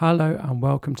Hello and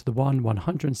welcome to the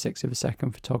 106th of a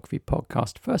second photography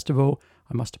podcast. First of all,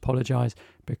 I must apologise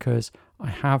because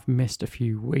I have missed a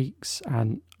few weeks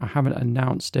and I haven't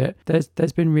announced it.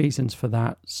 There's been reasons for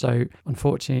that. So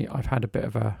unfortunately, I've had a bit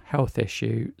of a health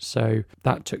issue. So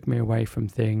that took me away from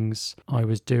things. I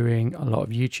was doing a lot of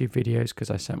YouTube videos because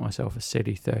I set myself a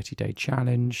silly 30-day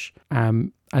challenge.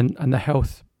 And the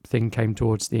health thing came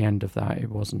towards the end of that. It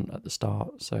wasn't at the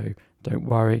start. So don't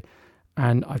worry.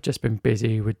 And I've just been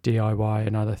busy with DIY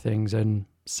and other things. And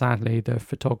sadly, the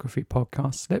photography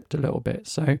podcast slipped a little bit.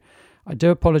 So I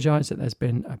do apologise that there's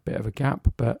been a bit of a gap,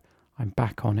 but I'm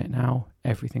back on it now.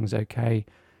 Everything's okay.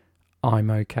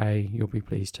 I'm okay. You'll be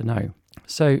pleased to know.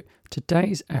 So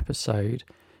today's episode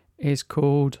is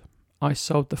called I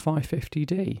Sold the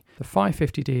 550D. The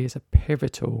 550D is a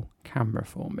pivotal camera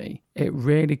for me. It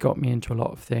really got me into a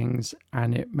lot of things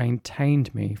and it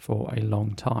maintained me for a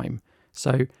long time.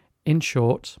 So in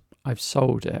short, I've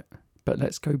sold it, but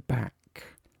let's go back.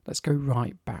 Let's go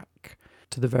right back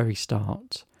to the very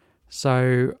start.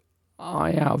 So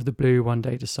I, out of the blue, one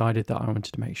day decided that I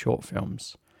wanted to make short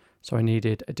films. So I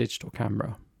needed a digital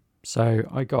camera. So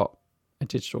I got a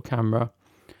digital camera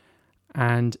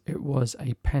and it was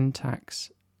a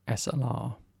Pentax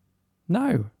SLR.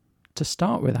 No, to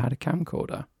start with, I had a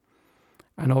camcorder.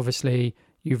 And obviously,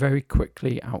 you very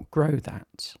quickly outgrow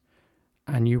that.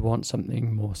 And you want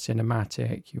something more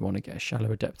cinematic, you want to get a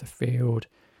shallower depth of field.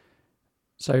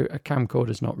 So a camcorder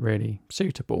is not really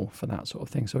suitable for that sort of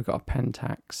thing. So I got a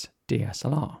Pentax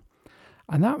DSLR.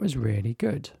 And that was really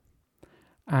good.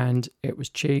 And it was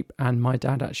cheap. And my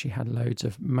dad actually had loads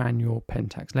of manual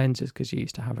Pentax lenses because he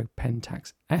used to have a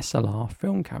Pentax SLR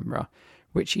film camera,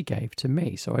 which he gave to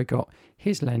me. So I got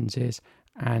his lenses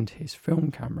and his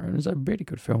film camera. And it was a really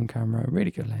good film camera,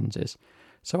 really good lenses.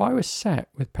 So I was set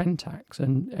with Pentax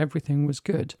and everything was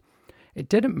good. It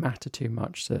didn't matter too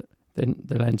much that the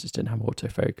lenses didn't have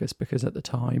autofocus because at the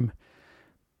time,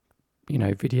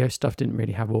 video stuff didn't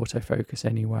really have autofocus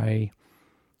anyway.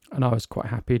 And I was quite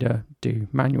happy to do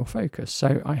manual focus.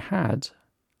 So I had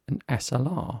an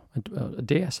SLR, a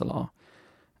DSLR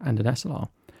and an SLR.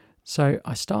 So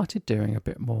I started doing a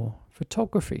bit more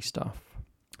photography stuff.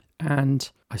 And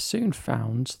I soon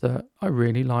found that I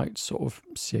really liked sort of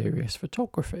serious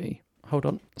photography. Hold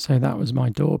on. So that was my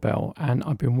doorbell and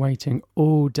I've been waiting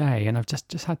all day and I've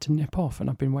just had to nip off and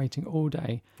I've been waiting all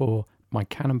day for my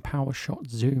Canon PowerShot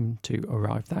Zoom to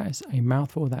arrive. That is a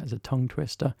mouthful. That is a tongue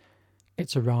twister.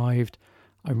 It's arrived.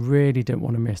 I really didn't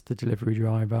want to miss the delivery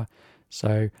driver.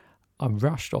 So I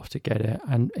rushed off to get it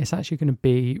and it's actually going to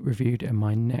be reviewed in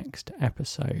my next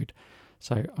episode.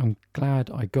 So I'm glad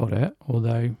I got it,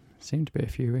 although seemed to be a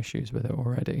few issues with it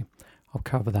already. I'll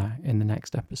cover that in the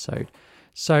next episode.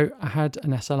 So I had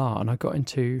an SLR and I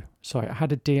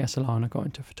had a DSLR and I got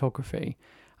into photography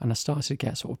and I started to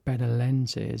get sort of better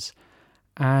lenses.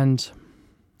 And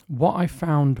what I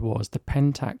found was the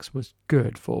Pentax was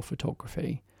good for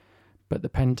photography, but the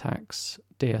Pentax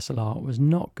DSLR was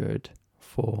not good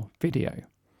for video.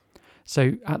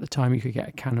 So at the time you could get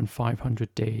a Canon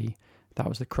 500D, that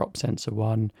was the crop sensor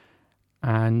one,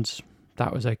 and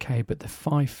that was okay, but the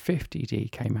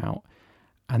 550D came out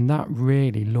and that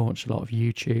really launched a lot of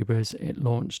YouTubers. It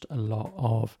launched a lot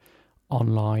of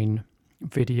online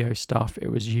video stuff. It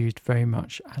was used very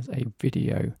much as a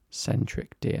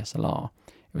video-centric DSLR.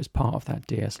 It was part of that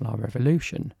DSLR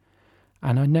revolution.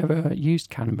 And I never used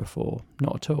Canon before,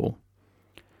 not at all.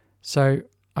 So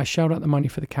I shelled out the money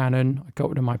for the Canon. I got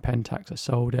rid of my Pentax, I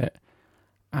sold it.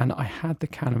 And I had the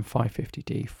Canon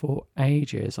 550D for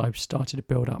ages. I started to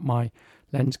build up my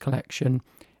lens collection.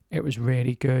 It was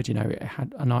really good. It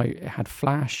had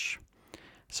flash.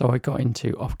 So I got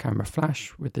into off-camera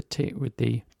flash with the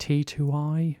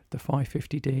T2i, the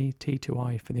 550D,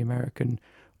 T2i for the American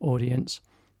audience.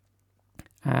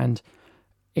 And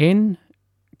in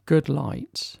good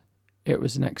light, it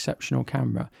was an exceptional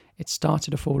camera. It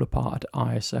started to fall apart at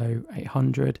ISO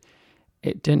 800.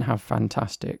 It didn't have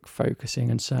fantastic focusing,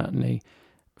 and certainly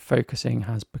focusing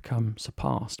has become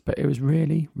surpassed, but it was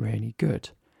really, really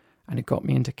good. And it got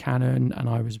me into Canon, and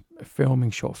I was filming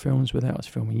short films with it. I was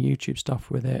filming YouTube stuff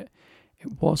with it.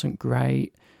 It wasn't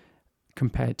great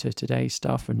compared to today's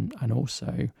stuff, and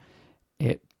also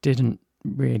it didn't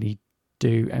really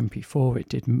do MP4. It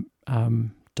did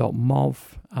 .mov,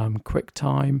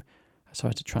 QuickTime, so I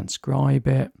had to transcribe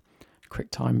it.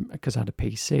 QuickTime because I had a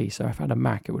PC, so if I had a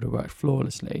Mac it would have worked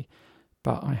flawlessly,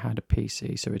 but I had a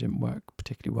PC so it didn't work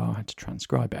particularly well. I had to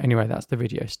transcribe it. Anyway, that's the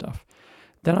video stuff.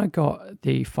 Then I got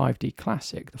the 5D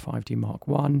Classic, the 5D Mark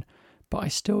I, but I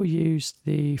still used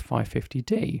the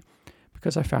 550D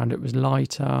because I found it was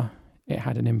lighter, it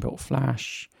had an inbuilt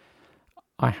flash.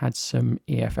 I had some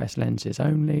EFS lenses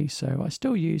only, so I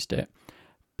still used it.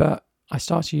 But I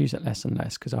started to use it less and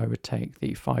less because I would take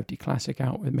the 5D Classic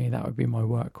out with me. That would be my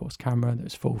workhorse camera that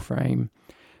was full frame.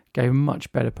 Gave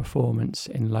much better performance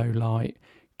in low light.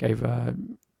 Gave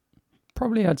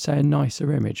probably I'd say a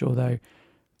nicer image, although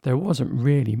there wasn't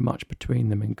really much between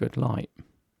them in good light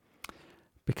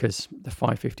because the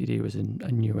 550D was a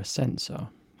newer sensor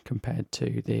compared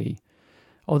to the...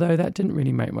 Although that didn't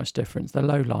really make much difference. The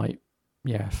low light,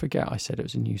 yeah, forget I said it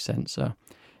was a new sensor.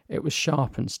 It was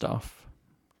sharp and stuff,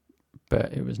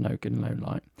 but it was no good in low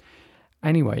light.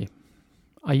 Anyway,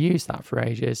 I used that for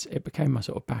ages. It became my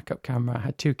sort of backup camera. I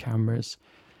had two cameras,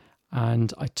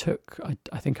 and I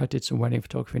think I did some wedding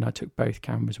photography, and I took both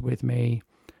cameras with me,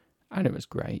 and it was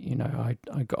great. You know,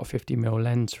 I got a 50mm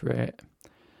lens for it.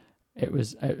 It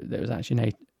was actually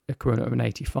an equivalent of an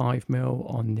 85mm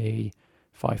on the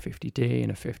 550D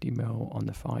and a 50mm on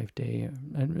the 5D,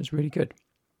 and it was really good.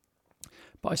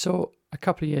 But I saw a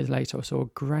couple of years later, I saw a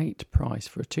great price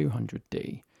for a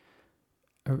 200D.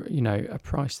 A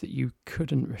price that you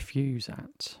couldn't refuse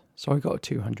at. So I got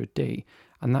a 200D,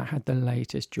 and that had the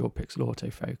latest dual pixel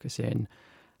autofocus in,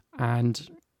 and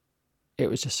it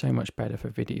was just so much better for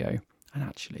video, and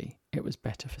actually it was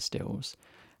better for stills,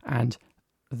 and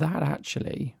that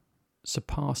actually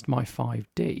surpassed my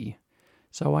 5D.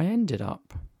 So I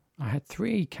had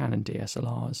 3 Canon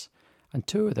DSLRs, and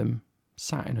 2 of them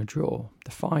sat in a drawer.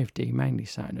 The 5D mainly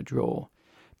sat in a drawer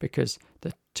because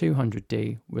the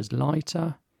 200D was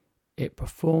lighter, it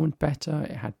performed better,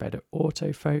 it had better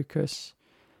autofocus,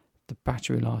 the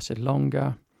battery lasted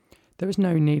longer. There was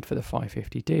no need for the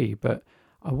 550D, but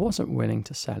I wasn't willing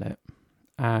to sell it.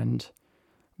 And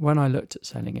when I looked at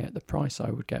selling it, the price I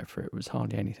would get for it was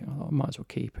hardly anything. I thought I might as well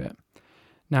keep it.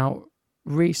 Now,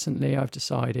 recently I've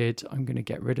decided I'm going to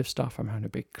get rid of stuff. I'm having a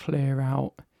big clear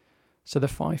out. So the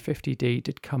 550D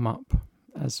did come up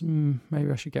as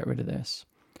maybe I should get rid of this.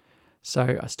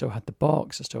 So I still had the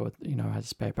box. I still, I had a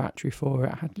spare battery for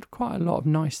it. I had quite a lot of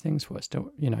nice things for it.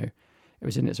 Still, it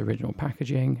was in its original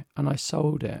packaging, and I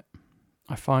sold it.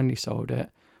 I finally sold it.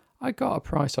 I got a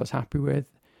price I was happy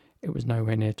with. It was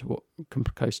nowhere near to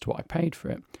close to what I paid for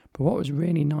it. But what was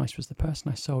really nice was the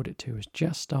person I sold it to was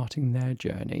just starting their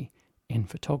journey in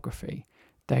photography.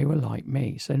 They were like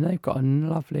me. So they've got a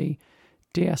lovely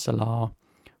DSLR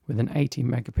with an 18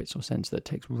 megapixel sensor that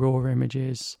takes raw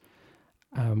images,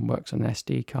 works on an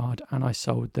SD card, and I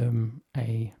sold them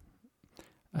a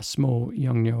small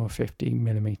Yongnuo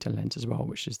 50mm lens as well,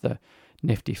 which is the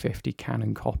Nifty 50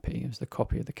 Canon copy. It was the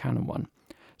copy of the Canon one.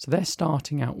 So they're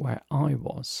starting out where I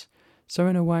was. So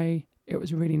in a way, it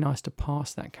was really nice to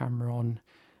pass that camera on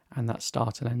and that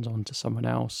starter lens on to someone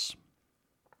else.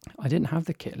 I didn't have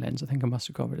the kit lens. I think I must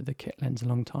have got rid of the kit lens a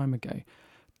long time ago.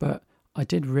 But I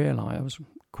did realise, I was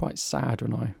quite sad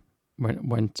when I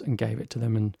went and gave it to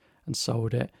them and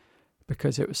sold it,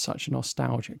 because it was such a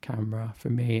nostalgic camera. For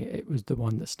me, it was the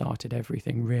one that started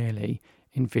everything really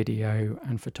in video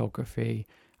and photography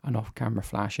and off-camera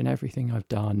flash, and everything I've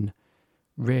done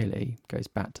really goes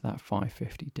back to that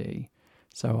 550D.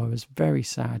 So I was very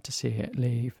sad to see it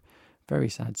leave, very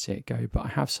sad to see it go, but I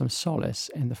have some solace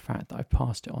in the fact that I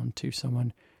passed it on to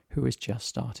someone who is just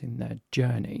starting their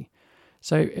journey.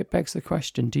 So it begs the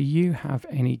question, do you have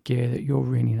any gear that you're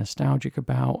really nostalgic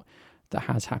about, that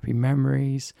has happy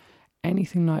memories?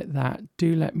 Anything like that,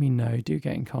 do let me know, do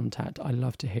get in contact. I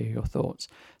love to hear your thoughts.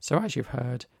 So as you've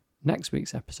heard, next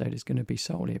week's episode is going to be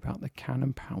solely about the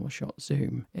Canon PowerShot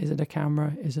Zoom. Is it a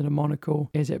camera? Is it a monocle?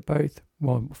 Is it both?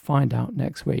 Well, we'll find out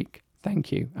next week.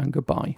 Thank you and goodbye.